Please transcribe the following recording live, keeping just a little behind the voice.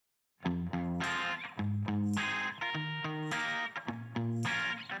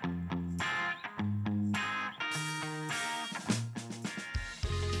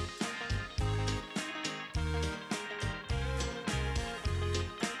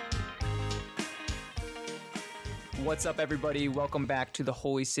What's up, everybody? Welcome back to the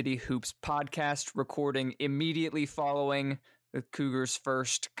Holy City Hoops podcast, recording immediately following the Cougars'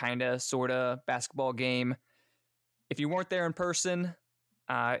 first sorta basketball game. If you weren't there in person,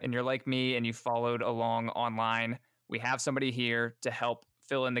 and you're like me and you followed along online, we have somebody here to help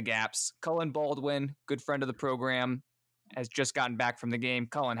fill in the gaps. Cullen Baldwin, good friend of the program, has just gotten back from the game.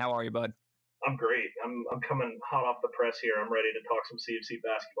 Cullen, how are you, bud? I'm great. I'm coming hot off the press here. I'm ready to talk some CFC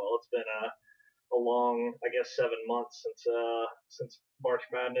basketball. It's been a long, 7 months since March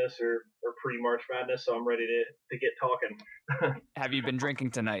Madness or pre-March Madness, so I'm ready to get talking. Have you been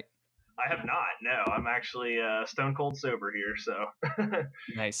drinking tonight? I have not. No, I'm actually stone cold sober here. So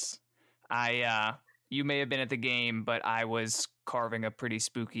Nice. You may have been at the game, but I was carving a pretty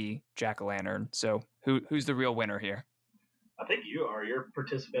spooky jack-o'-lantern. So who's the real winner here? I think you are. You're a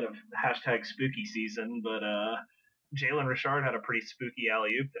participant of #spooky season, but Jalen Richard had a pretty spooky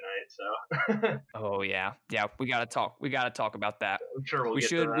alley-oop tonight. So oh yeah. We gotta talk about that. I'm sure we'll get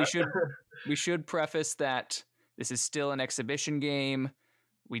to that. We should preface that this is still an exhibition game.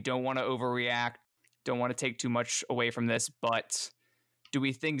 We don't want to overreact. Don't want to take too much away from this. But do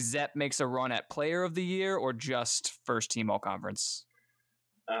we think Zep makes a run at Player of the Year or just first team all conference?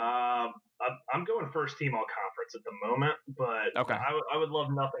 I'm going first team all conference at the moment, but okay. I would love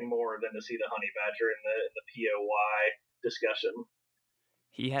nothing more than to see the Honey Badger in the POY discussion.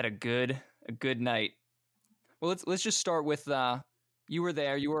 He had a good night. Well, let's just start with you were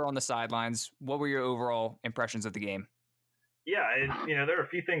there, you were on the sidelines. What were your overall impressions of the game? Yeah, there are a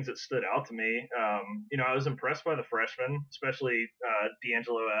few things that stood out to me. I was impressed by the freshmen, especially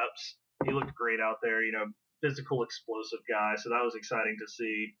D'Angelo Epps. He looked great out there. Physical, explosive guy. So that was exciting to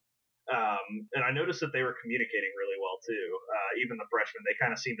see. And I noticed that they were communicating really well too. Even the freshmen, they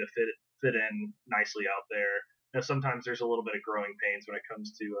kind of seem to fit in nicely out there. Sometimes there's a little bit of growing pains when it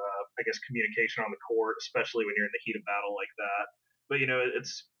comes to, communication on the court, especially when you're in the heat of battle like that. But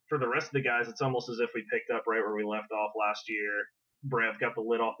it's for the rest of the guys, it's almost as if we picked up right where we left off last year. Brev got the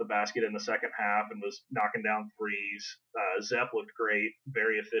lid off the basket in the second half and was knocking down threes. Zep looked great,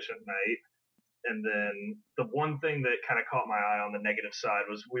 very efficient night. And then the one thing that kind of caught my eye on the negative side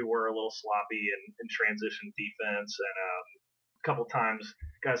was we were a little sloppy in transition defense, and a couple times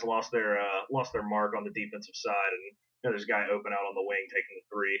guys lost their mark on the defensive side, and there's a guy open out on the wing taking the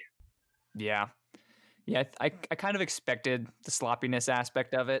three. Yeah, I kind of expected the sloppiness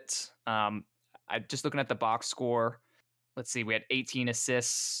aspect of it. I just looking at the box score. Let's see, we had 18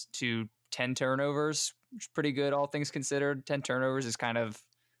 assists to 10 turnovers, which is pretty good, all things considered. 10 turnovers is kind of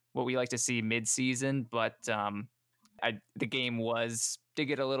what we like to see mid-season, but the game did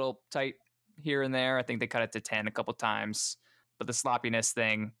get a little tight here and there. I think they cut it to 10 a couple times, but the sloppiness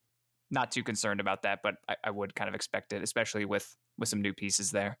thing, not too concerned about that, but I would kind of expect it, especially with some new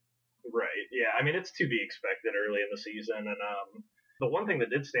pieces there. Right. Yeah. It's to be expected early in the season, and the one thing that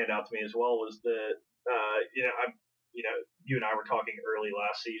did stand out to me as well was that you and I were talking early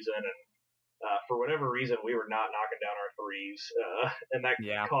last season, and for whatever reason, we were not knocking down our threes, and that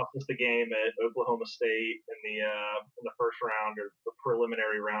cost us the game at Oklahoma State in the first round or the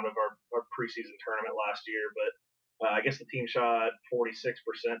preliminary round of our preseason tournament last year. But I guess the team shot 46%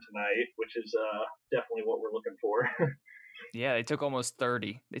 tonight, which is definitely what we're looking for. Yeah, they took almost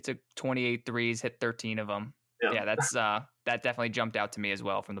 30. They took 28 threes, hit 13 of them. Yeah, that's that definitely jumped out to me as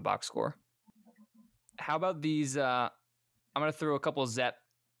well from the box score. How about these? I'm going to throw a couple of Zep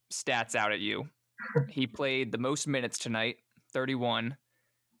stats out at you. He played the most minutes tonight, 31.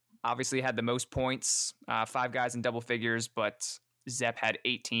 Obviously had the most points, 5 guys in double figures, but Zep had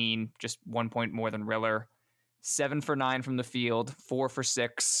 18, just 1 point more than Riller. 7 for 9 from the field, 4 for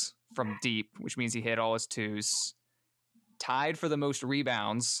 6 from deep, which means he hit all his twos. Tied for the most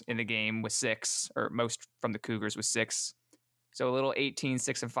rebounds in the game with 6, or most from the Cougars with 6. So a little 18,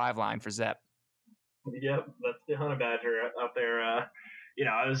 6, and 5 line for Zep. Yep, that's the Honey Badger out there.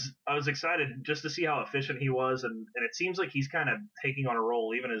 I was excited just to see how efficient he was, and it seems like he's kind of taking on a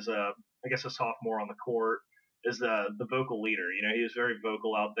role, even as a sophomore on the court, as the vocal leader. He was very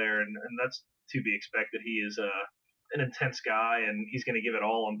vocal out there, and that's to be expected. He is an intense guy, and he's going to give it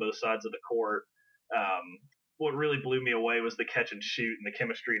all on both sides of the court. What really blew me away was the catch and shoot and the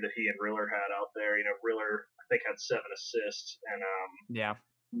chemistry that he and Riller had out there. Riller, I think, had 7 assists, and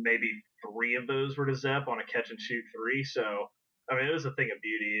maybe 3 of those were to Zep on a catch and shoot 3. So, it was a thing of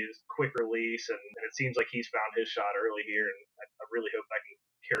beauty. It was quick release, and it seems like he's found his shot early here, and I really hope that can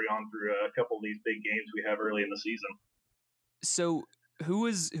carry on through a couple of these big games we have early in the season. So, who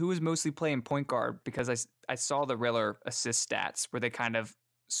was mostly playing point guard? Because I saw the Riller assist stats. Were they kind of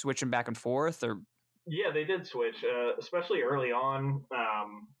switching back and forth, or? Yeah, they did switch, especially early on.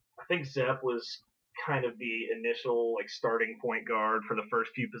 I think Zep was kind of the initial like starting point guard for the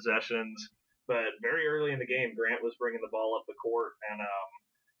first few possessions. But very early in the game, Grant was bringing the ball up the court, and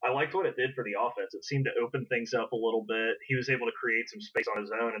I liked what it did for the offense. It seemed to open things up a little bit. He was able to create some space on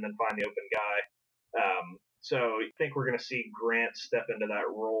his own and then find the open guy. So I think we're going to see Grant step into that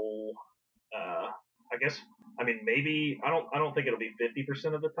role. I guess. I mean, maybe I don't think it'll be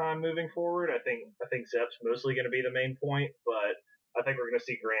 50% of the time moving forward. I think Zep's mostly going to be the main point, but I think we're going to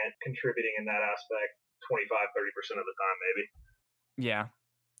see Grant contributing in that aspect 25-30% of the time, maybe. Yeah.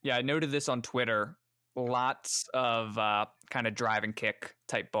 I noted this on Twitter. Lots of kind of drive and kick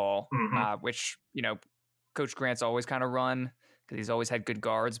type ball, which Coach Grant's always kind of run because he's always had good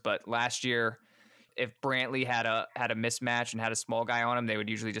guards. But last year, if Brantley had a mismatch and had a small guy on him, they would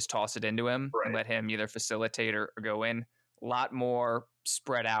usually just toss it into him and let him either facilitate or go in. A lot more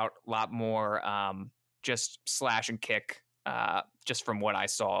spread out, a lot more just slash and kick, just from what I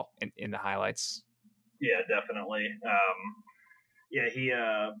saw in the highlights. Yeah, definitely.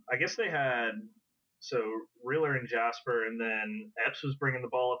 I guess they had Riller and Jasper, and then Epps was bringing the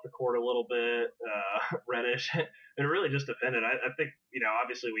ball up the court a little bit. Reddish, and really just defended. I think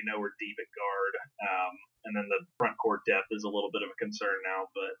obviously we know we're deep at guard, and then the front court depth is a little bit of a concern now.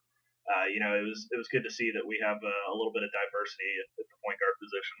 But it was good to see that we have a little bit of diversity at the point guard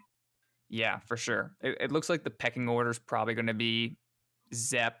position. Yeah, for sure. It looks like the pecking order is probably going to be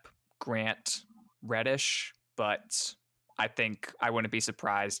Zep, Grant, Reddish, but I think I wouldn't be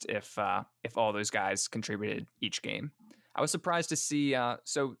surprised if all those guys contributed each game. I was surprised to see.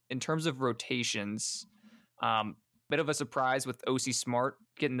 So in terms of rotations, bit of a surprise with O.C. Smart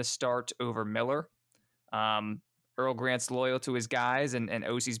getting the start over Miller. Earl Grant's loyal to his guys, and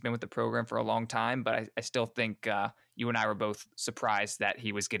O.C.'s been with the program for a long time, but I still think you and I were both surprised that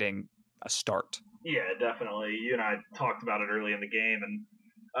he was getting a start. Yeah, definitely. You and I talked about it early in the game, and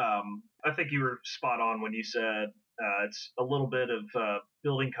I think you were spot on when you said it's a little bit of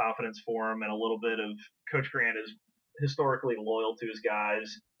building confidence for him, and a little bit of Coach Grant is historically loyal to his guys.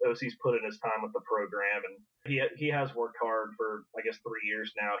 OC's put in his time with the program, and he has worked hard for, I guess, 3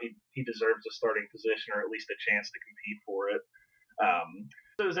 years now. He deserves a starting position, or at least a chance to compete for it.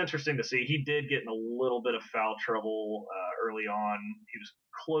 So it was interesting to see. He did get in a little bit of foul trouble early on. He was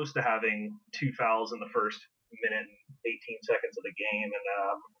close to having 2 fouls in the first minute and 18 seconds of the game, and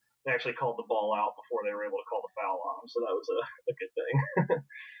they actually called the ball out before they were able to call the foul on him. So that was a good thing.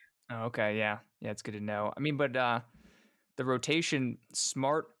 Oh, okay, yeah, it's good to know. I mean, but the rotation,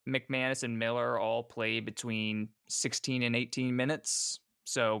 Smart, McManus, and Miller all played between 16 and 18 minutes.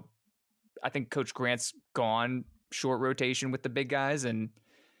 So I think Coach Grant's gone short rotation with the big guys, and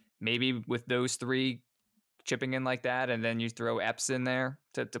maybe with those three chipping in like that, and then you throw Epps in there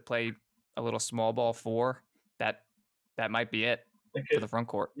to play a little small ball 4, that might be it for the front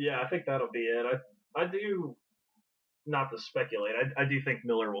court. Yeah, I think that'll be it. I do, not to speculate, I do think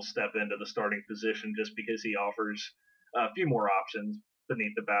Miller will step into the starting position just because he offers a few more options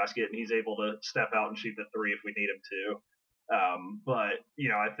beneath the basket, and he's able to step out and shoot the 3 if we need him to. But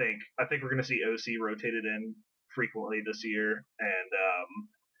I think we're going to see OC rotated in frequently this year, and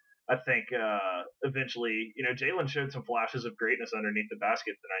I think eventually, Jalen showed some flashes of greatness underneath the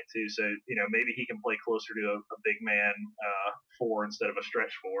basket tonight too. So maybe he can play closer to a big man 4 instead of a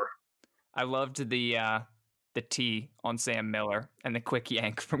stretch 4. I loved the tee on Sam Miller and the quick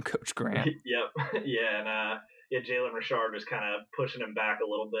yank from Coach Grant. Yep, yeah, and Jalen Richard was kind of pushing him back a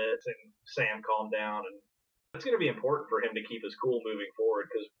little bit, and Sam calmed down, and it's going to be important for him to keep his cool moving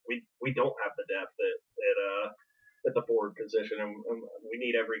forward because we don't have the depth at the forward position, and we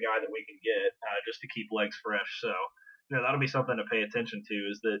need every guy that we can get just to keep legs fresh. So that'll be something to pay attention to,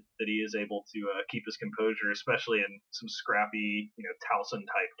 is that he is able to keep his composure, especially in some scrappy, Towson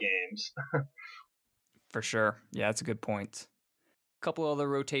type games. For sure. Yeah, that's a good point. A couple other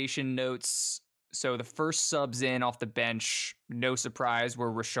rotation notes. So the first subs in off the bench, no surprise, were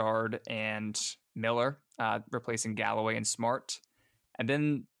Richard and Miller, replacing Galloway and Smart. And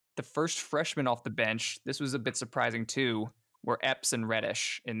then the first freshmen off the bench, this was a bit surprising too, were Epps and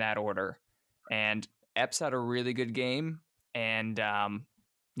Reddish in that order. And Epps had a really good game, and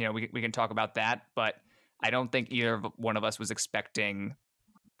we can talk about that, but I don't think either one of us was expecting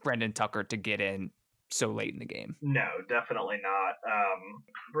Brendan Tucker to get in so late in the game. No, definitely not.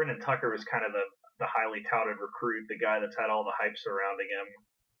 Brendan Tucker was kind of the highly touted recruit, the guy that's had all the hype surrounding him,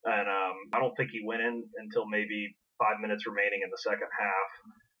 and I don't think he went in until maybe 5 minutes remaining in the second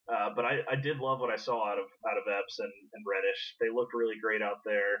half. But I did love what I saw out of Epps and Reddish. They looked really great out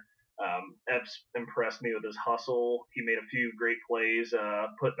there. Epps impressed me with his hustle. He made a few great plays,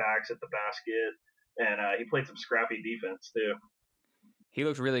 putbacks at the basket, and he played some scrappy defense too. He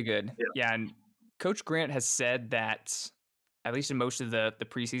looked really good. Yeah, and Coach Grant has said that, at least in most of the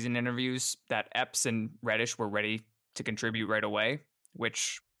preseason interviews, that Epps and Reddish were ready to contribute right away,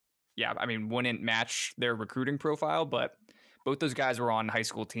 which, yeah, I mean, wouldn't match their recruiting profile, but both those guys were on high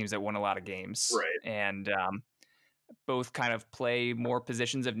school teams that won a lot of games. Right. And both kind of play more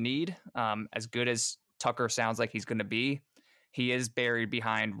positions of need. As good as Tucker sounds like he's going to be, he is buried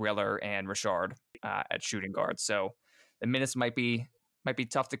behind Riller and Richard at shooting guard. So the minutes might be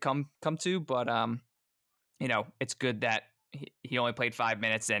tough to come to, but it's good that he only played 5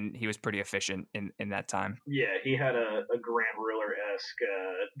 minutes and he was pretty efficient in that time. Yeah, he had a Grant Riller-esque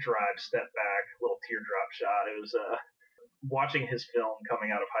drive, step back, little teardrop shot. It was watching his film coming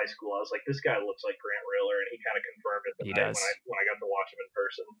out of high school. I was like, this guy looks like Grant Riller, and he kind of confirmed it tonight when I got to watch him in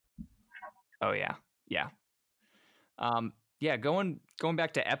person. Oh yeah. Going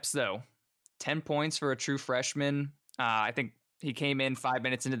back to Epps though, 10 points for a true freshman. I think he came in 5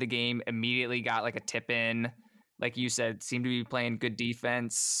 minutes into the game, immediately got like a tip in. Like you said, seemed to be playing good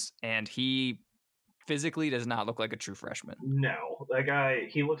defense, and he physically does not look like a true freshman. No, that guy,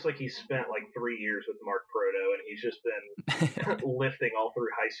 he looks like he spent like 3 years with Mark Proto, and he's just been lifting all through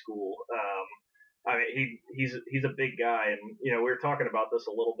high school. I mean, he's a big guy, and we were talking about this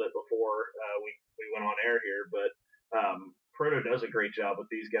a little bit before we went on air here, but Proto does a great job with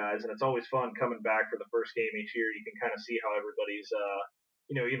these guys, and it's always fun coming back for the first game each year. You can kind of see how everybody's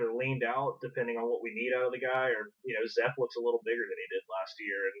either leaned out depending on what we need out of the guy, or Zeph looks a little bigger than he did last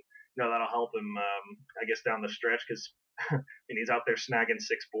year, and that'll help him I guess down the stretch, because he's out there snagging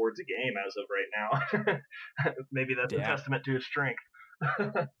 6 boards a game as of right now. Maybe that's a testament to his strength.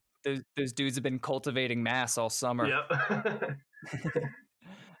 Those dudes have been cultivating mass all summer. Yep.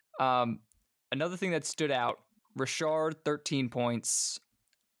 Another thing that stood out, Richard, 13 points,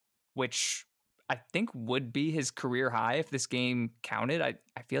 which I think would be his career high if this game counted. I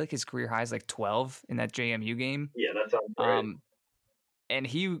feel like his career high is like 12 in that JMU game. Yeah, that sounds right. And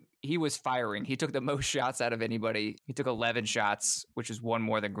he was firing. He took the most shots out of anybody. He took 11 shots, which is one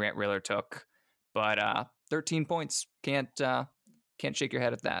more than Grant Riller took. But 13 points, can't shake your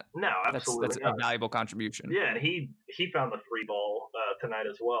head at that. No, absolutely. That's a valuable contribution. Yeah, and he found the 3 ball tonight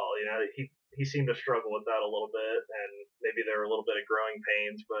as well. He seemed to struggle with that a little bit, and maybe there were a little bit of growing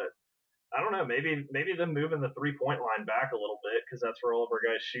pains, but I don't know. Maybe them moving the 3-point line back a little bit, because that's where all of our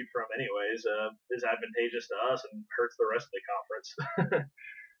guys shoot from anyways, is advantageous to us and hurts the rest of the conference.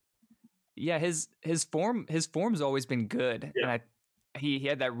 Yeah, his form's always been good, yeah. And he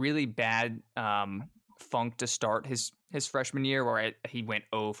had that really bad funk to start his freshman year, where he went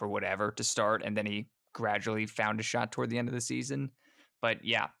 0 for whatever to start, and then he gradually found a shot toward the end of the season. But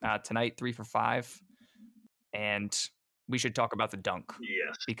yeah, tonight 3 for 5, and we should talk about the dunk.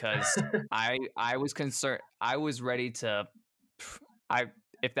 Yes, because I was concerned. I was ready to.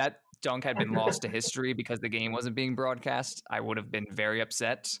 If that dunk had been lost to history because the game wasn't being broadcast, I would have been very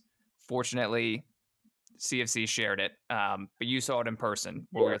upset. Fortunately, CFC shared it, but you saw it in person.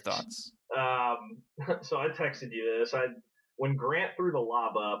 What were your thoughts? So I texted you this. When Grant threw the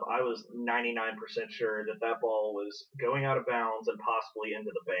lob up, I was 99% sure that ball was going out of bounds and possibly into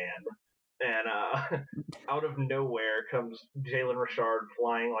the band. And out of nowhere comes Jalen Richard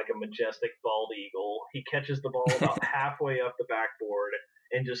flying like a majestic bald eagle. He catches the ball about halfway up the backboard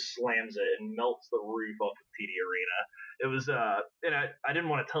and just slams it and melts the roof off of TD Arena. It was, and I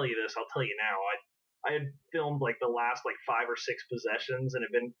didn't want to tell you this. I'll tell you now. I had filmed like the last 5 or 6 possessions, and it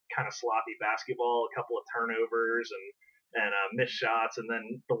had been kind of sloppy basketball, a couple of turnovers and missed shots, and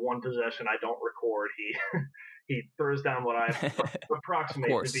then the one possession I don't record, he throws down what I approximate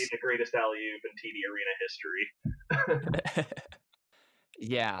to be the greatest alley-oop in TD Arena history.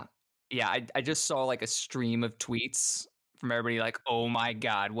 Yeah. I just saw like a stream of tweets from everybody like, "Oh my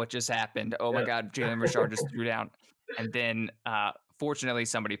God, what just happened? Oh my God, Jalen Richard just threw down." And then, fortunately,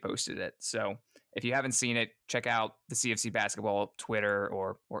 somebody posted it. So if you haven't seen it, check out the CFC Basketball Twitter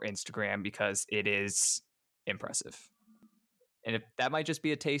or Instagram, because it is impressive. And if that might just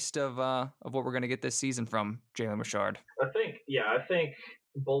be a taste of what we're going to get this season from Jalen Richard. I think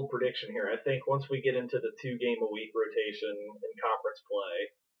bold prediction here. I think once we get into the 2-game-a-week rotation in conference play,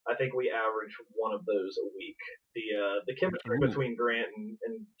 I think we average one of those a week. The chemistry between Grant and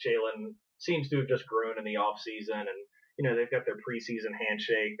Jalen seems to have just grown in the off season, and they've got their preseason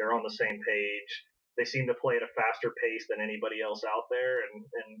handshake. They're on the same page. They seem to play at a faster pace than anybody else out there, and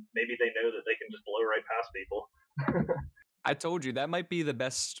maybe they know that they can just blow right past people. I told you that might be the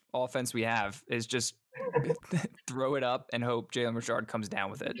best offense we have, is just throw it up and hope Jalen Richard comes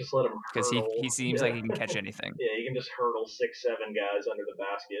down with it. Just let him, because he seems like he can catch anything. Yeah, he can just hurdle 6-7 guys under the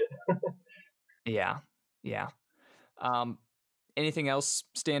basket. Yeah. Anything else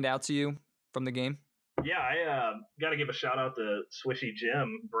stand out to you from the game? Yeah, I got to give a shout out to Swishy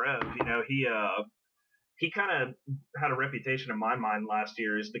Jim Brev. You know, he kind of had a reputation in my mind last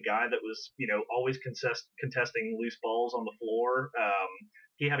year as the guy that was, you know, always contesting loose balls on the floor.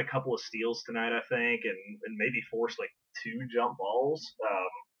 He had a couple of steals tonight, I think, and maybe forced like 2 jump balls.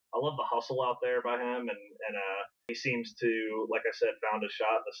 I love the hustle out there by him, and he seems to, like I said, found a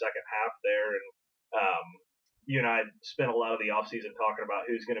shot in the second half there. And you and I spent a lot of the offseason talking about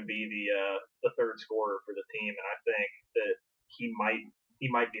who's going to be the third scorer for the team, and I think that he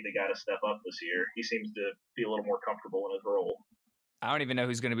might be the guy to step up this year. He seems to be a little more comfortable in his role. I don't even know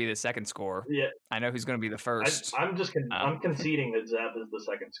who's going to be the second scorer. Yeah, I know who's going to be the first. I'm conceding that Zep is the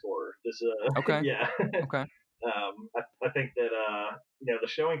second scorer. Okay. Yeah. Okay. I think that you know, the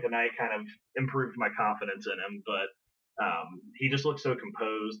showing tonight kind of improved my confidence in him, but he just looks so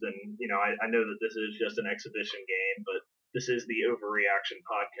composed, and you know, I know that this is just an exhibition game, but this is the Overreaction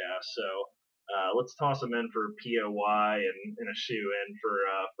podcast, so let's toss him in for POY and a shoe in for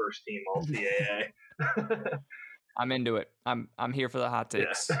first team All CAA. I'm into it. I'm here for the hot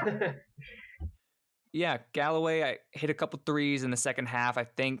takes. Yeah. Yeah, Galloway, I hit a couple threes in the second half. I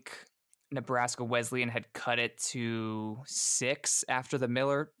think Nebraska Wesleyan had cut it to 6 after the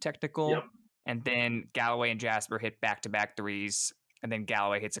Miller technical. Yep. And then Galloway and Jasper hit back-to-back threes. And then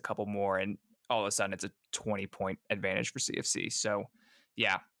Galloway hits a couple more. And all of a sudden, it's a 20-point advantage for CFC. So,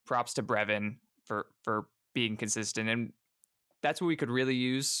 yeah, props to Brevin for being consistent. And that's what we could really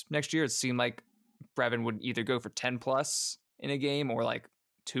use next year. It seemed like Brevin would either go for 10-plus in a game or like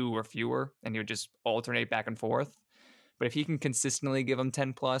 2 or fewer. And he would just alternate back and forth. But if he can consistently give them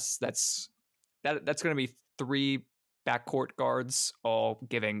 10-plus, that's going to be 3 backcourt guards all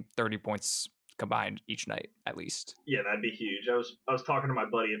giving 30 points combined each night, at least. Yeah, that'd be huge. I was talking to my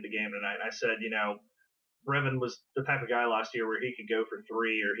buddy at the game tonight, and I said, you know, Brevin was the type of guy last year where he could go for 3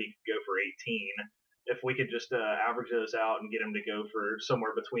 or he could go for 18. If we could just average those out and get him to go for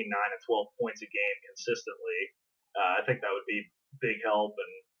somewhere between 9 and 12 points a game consistently, I think that would be big help.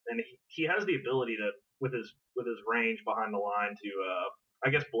 And he has the ability to, with his range behind the line, to I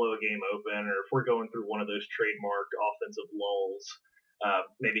guess blow a game open, or if we're going through one of those trademarked offensive lulls,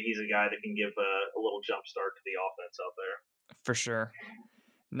 maybe he's a guy that can give a little jump start to the offense out there. For sure.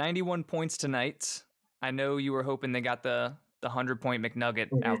 91 points tonight. I know you were hoping they got the 100-point McNugget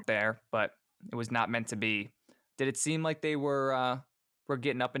out there, but it was not meant to be. Did it seem like they were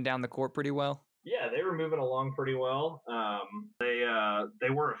getting up and down the court pretty well? Yeah, they were moving along pretty well. They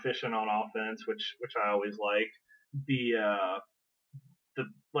were efficient on offense, which I always like.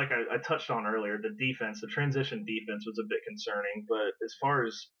 Like I touched on earlier, the defense, the transition defense was a bit concerning, but as far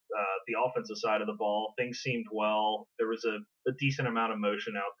as the offensive side of the ball, things seemed well. There was a decent amount of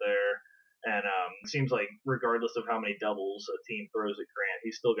motion out there, and it seems like regardless of how many doubles a team throws at Grant,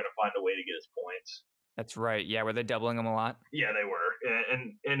 he's still going to find a way to get his points. That's right. Yeah, were they doubling him a lot? Yeah, they were,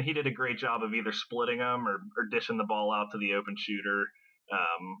 and he did a great job of either splitting them or dishing the ball out to the open shooter,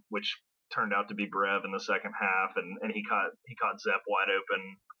 which turned out to be Brev in the second half, and he caught Zep wide open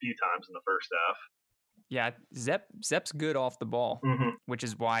a few times in the first half. Yeah, Zep's good off the ball, which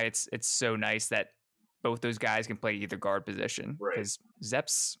is why it's so nice that both those guys can play either guard position. Because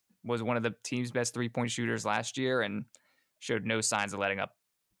Zep's was one of the team's best 3-point shooters last year and showed no signs of letting up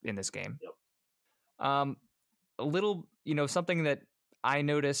in this game. Yep. A little, something that I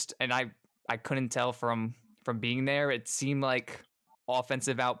noticed, and I couldn't tell from being there, it seemed like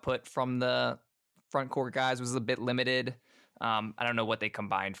offensive output from the front court guys was a bit limited. I don't know what they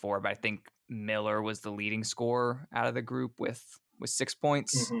combined for, but I think Miller was the leading scorer out of the group with 6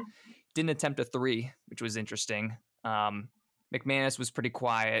 points. Didn't attempt a 3, which was interesting. McManus was pretty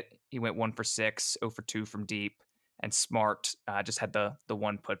quiet. He went 1 for 6, 0 for 2 from deep, and Smart just had the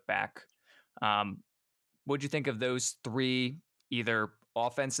 1 put back. What'd you think of those 3, either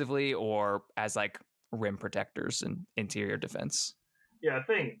offensively or as like rim protectors and interior defense? Yeah, I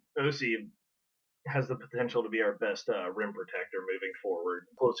think OC has the potential to be our best rim protector moving forward,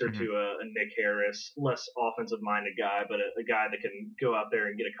 closer to a Nick Harris, less offensive-minded guy, but a guy that can go out there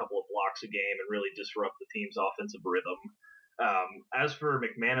and get a couple of blocks a game and really disrupt the team's offensive rhythm. As for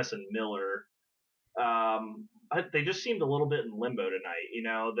McManus and Miller, they just seemed a little bit in limbo tonight.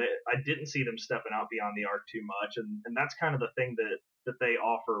 I didn't see them stepping out beyond the arc too much, and that's kind of the thing that they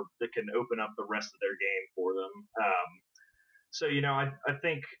offer that can open up the rest of their game for them. So, I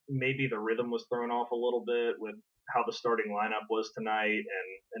think maybe the rhythm was thrown off a little bit with how the starting lineup was tonight,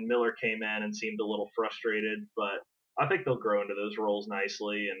 and Miller came in and seemed a little frustrated, but I think they'll grow into those roles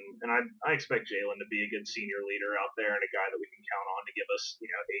nicely, and I expect Jalen to be a good senior leader out there and a guy that we can count on to give us, 8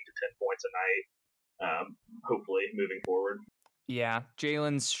 to 10 points a night, hopefully, moving forward. Yeah,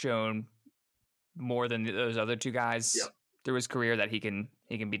 Jalen's shown more than those other two guys through his career, that he can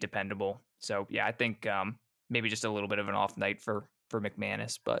be dependable. So yeah, I think maybe just a little bit of an off night for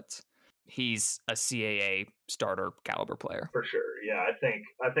McManus, but he's a CAA starter caliber player for sure. Yeah, I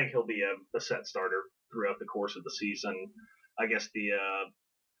think he'll be a set starter throughout the course of the season. I guess the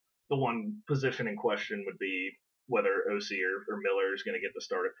one position in question would be whether OC or Miller is going to get the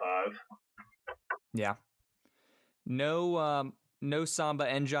start at 5. Yeah. No Samba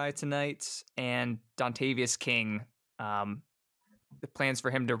Njai tonight, and Dontavius King. The plans for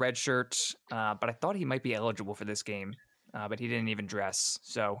him to redshirt, but I thought he might be eligible for this game, but he didn't even dress.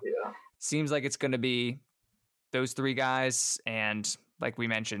 So seems like it's going to be those 3 guys, and like we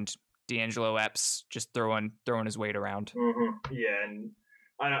mentioned, D'Angelo Epps just throwing his weight around. Mm-hmm. Yeah, and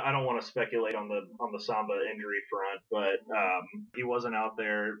I don't want to speculate on the Samba injury front, but he wasn't out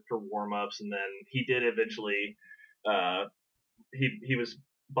there for warm-ups, and then he did eventually. He was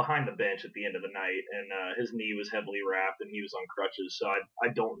behind the bench at the end of the night, and his knee was heavily wrapped, and he was on crutches. So I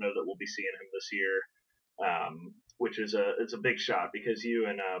don't know that we'll be seeing him this year, which is it's a big shot, because you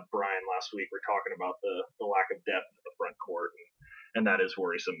and Brian last week were talking about the lack of depth in the front court, and that is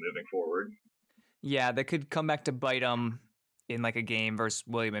worrisome moving forward. Yeah, that could come back to bite him in like a game versus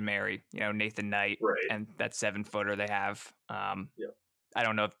William and Mary. Nathan Knight, right, and that 7-footer they have. I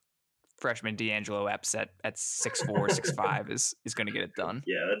don't know if freshman D'Angelo Epps at 6'4", 6'5" is going to get it done.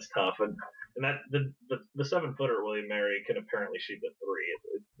 Yeah, that's tough. And that the 7-footer William Mary can apparently shoot the 3.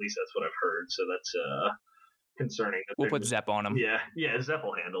 At least that's what I've heard. So that's concerning. We'll put Zepp on him. Yeah, Zepp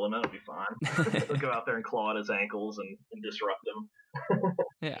will handle him. That'll be fine. He'll go out there and claw at his ankles and disrupt him.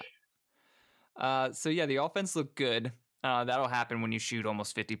 Yeah. So yeah, the offense looked good. That'll happen when you shoot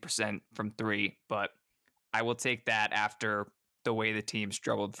almost 50% from 3, but I will take that after the way the team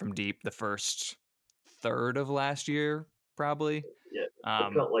struggled from deep the first third of last year, probably. Yeah,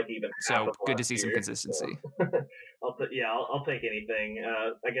 it felt like even so good to see some consistency. So. I'll take anything.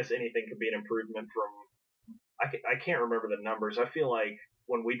 I guess anything could be an improvement from. I can't remember the numbers. I feel like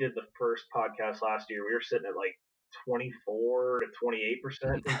when we did the first podcast last year, we were sitting at like 24 to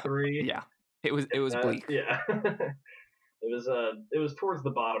 28% from 3. Yeah, it was bleak. Yeah, it was towards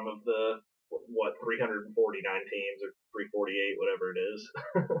the bottom of the 349 teams or 348, whatever it is.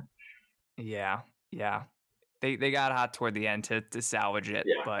 Yeah. They got hot toward the end to salvage it,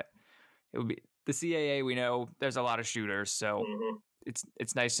 but it would be the CAA. We know there's a lot of shooters, so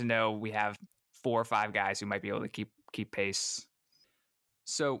it's nice to know we have 4 or 5 guys who might be able to keep pace.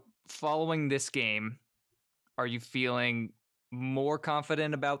 So following this game, are you feeling more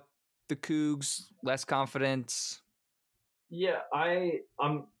confident about the Cougs? Less confident? Yeah,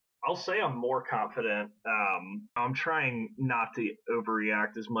 I'll say I'm more confident. I'm trying not to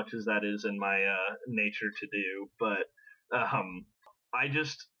overreact as much as that is in my nature to do, but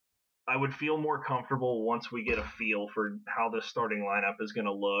I would feel more comfortable once we get a feel for how the starting lineup is going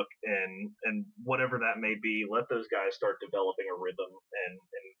to look, and whatever that may be. Let those guys start developing a rhythm and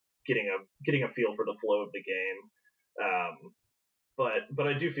getting a feel for the flow of the game. But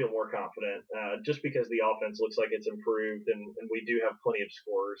I do feel more confident just because the offense looks like it's improved, and we do have plenty of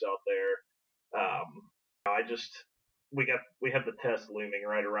scorers out there. We have the test looming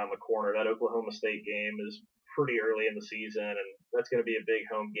right around the corner. That Oklahoma State game is pretty early in the season, and that's going to be a big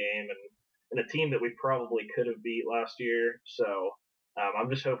home game and a team that we probably could have beat last year. So I'm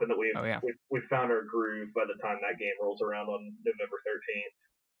just hoping that we've found our groove by the time that game rolls around on November 13th.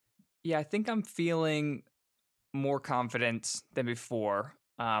 Yeah, I think I'm feeling more confident than before.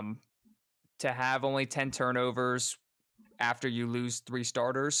 To have only 10 turnovers after you lose 3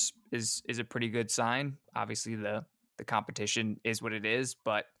 starters is a pretty good sign. Obviously, the competition is what it is,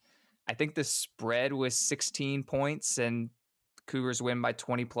 but I think the spread was 16 points and Cougars win by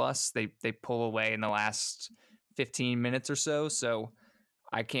 20 plus. They pull away in the last 15 minutes or so. So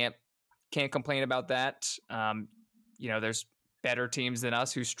I can't complain about that. There's better teams than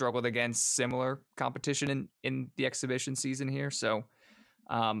us who struggled against similar competition in the exhibition season here. So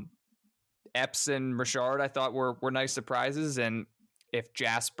Epps and Richard, I thought were nice surprises. And if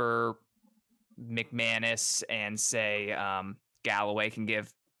Jasper, McManus, and say Galloway can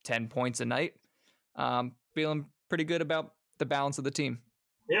give 10 points a night, feeling pretty good about the balance of the team.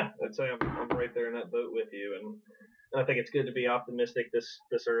 Yeah, I'd say I'm right there in that boat with you. And I think it's good to be optimistic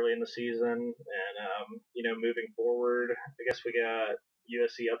this early in the season, and moving forward. I guess we got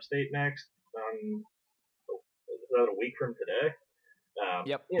USC Upstate next about a week from today.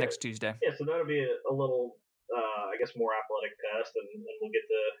 Next Tuesday. Yeah, so that'll be a little, I guess, more athletic test, and we'll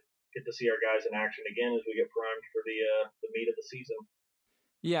get to see our guys in action again as we get primed for the meat of the season.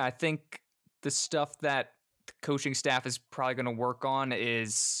 Yeah, I think the stuff that the coaching staff is probably going to work on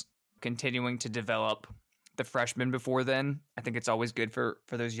is continuing to develop the freshmen before then. I think it's always good for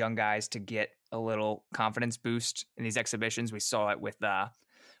those young guys to get a little confidence boost in these exhibitions. We saw it with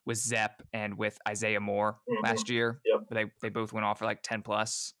Zep and with Isaiah Moore last year. Yep. They both went off for like 10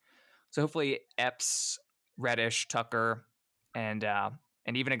 plus. So hopefully Epps, Reddish, Tucker, and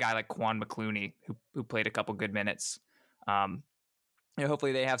even a guy like Quan McClooney who played a couple good minutes.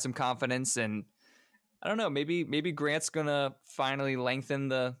 Hopefully they have some confidence, and I don't know, maybe Grant's gonna finally lengthen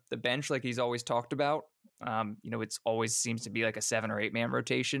the bench like he's always talked about. It's always seems to be like a 7 or 8 man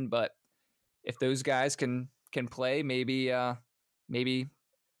rotation, but if those guys can play, maybe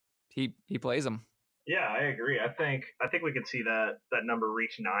he plays them. Yeah, I agree. I think we could see that number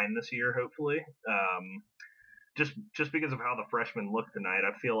reach 9 this year, hopefully. Just because of how the freshmen look tonight,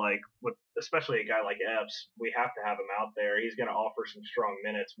 I feel like with especially a guy like Epps, we have to have him out there. He's going to offer some strong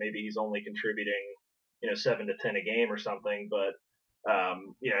minutes. Maybe he's only contributing, 7 to 10 a game or something, but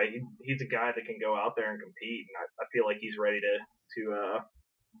he's a guy that can go out there and compete, and I feel like he's ready to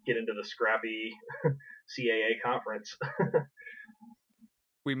get into the scrappy CAA conference.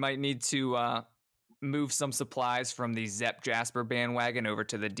 We might need to move some supplies from the Zep Jasper bandwagon over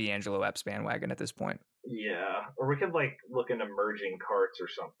to the D'Angelo Epps bandwagon at this point. Yeah, or we could look into merging carts or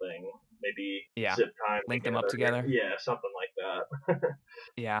something. Maybe zip time, link them up together. Yeah, something like that.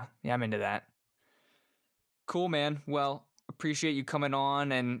 Yeah, I'm into that. Cool, man. Well, appreciate you coming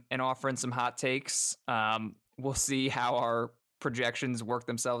on and offering some hot takes. We'll see how our projections work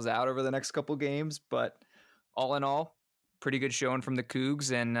themselves out over the next couple games, but all in all, pretty good showing from the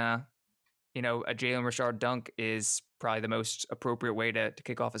Cougs, and a Jalen Richard dunk is probably the most appropriate way to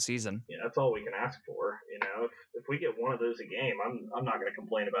kick off a season. Yeah, that's all we can ask for. If we get one of those a game, I'm not going to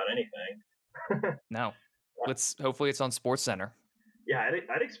complain about anything. No, hopefully it's on SportsCenter. Yeah,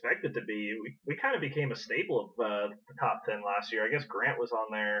 I'd expect it to be. We kind of became a staple of the top 10 last year. I guess Grant was on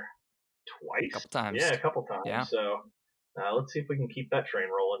there twice. A couple times. Yeah, a couple times. Yeah. So let's see if we can keep that train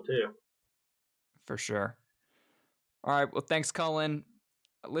rolling too. For sure. All right. Well, thanks, Cullen.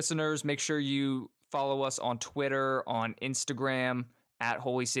 Listeners, make sure you follow us on Twitter, on Instagram, at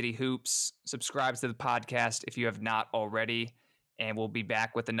Holy City Hoops. Subscribe to the podcast if you have not already. And we'll be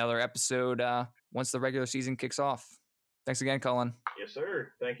back with another episode once the regular season kicks off. Thanks again, Cullen. Yes,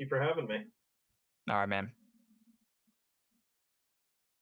 sir. Thank you for having me. All right, man.